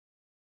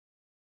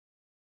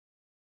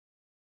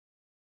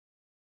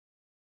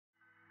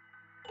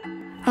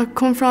I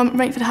come from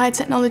Rankford High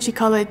Technology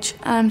College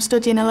and I'm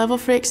studying a Level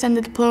 3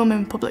 Extended Diploma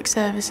in Public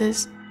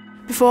Services.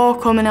 Before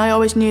coming, I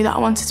always knew that I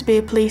wanted to be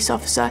a police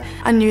officer.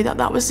 I knew that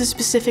that was the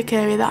specific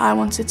area that I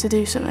wanted to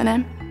do something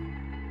in.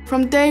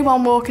 From day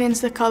one walking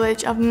into the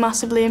college, I've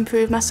massively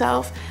improved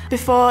myself.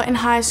 Before, in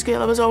high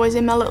school, I was always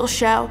in my little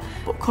shell,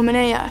 but coming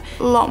here,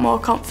 a lot more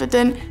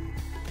confident.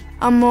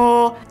 I'm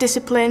more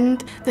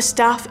disciplined. The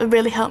staff have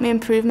really helped me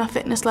improve my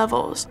fitness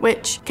levels,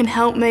 which can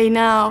help me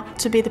now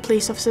to be the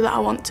police officer that I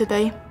want to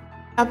be.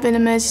 I've been a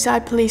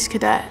Merseyside Police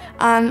Cadet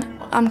and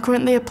I'm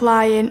currently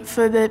applying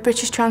for the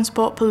British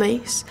Transport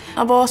Police.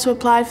 I've also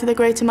applied for the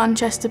Greater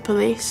Manchester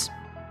Police.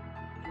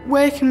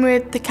 Working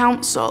with the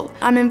council,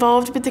 I'm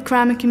involved with the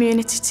crime and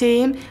community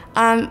team,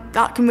 and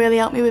that can really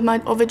help me with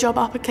my other job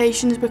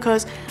applications,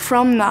 because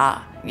from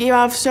that you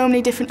have so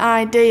many different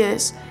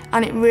ideas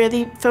and it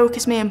really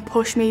focused me and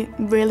pushed me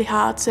really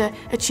hard to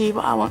achieve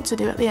what I want to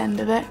do at the end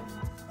of it.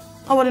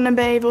 I wouldn't have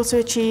been able to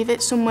achieve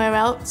it somewhere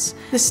else.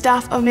 The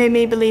staff have made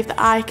me believe that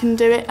I can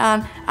do it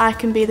and I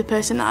can be the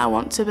person that I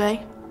want to be.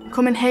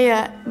 Coming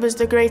here was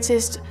the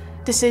greatest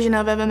decision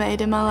I've ever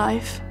made in my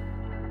life.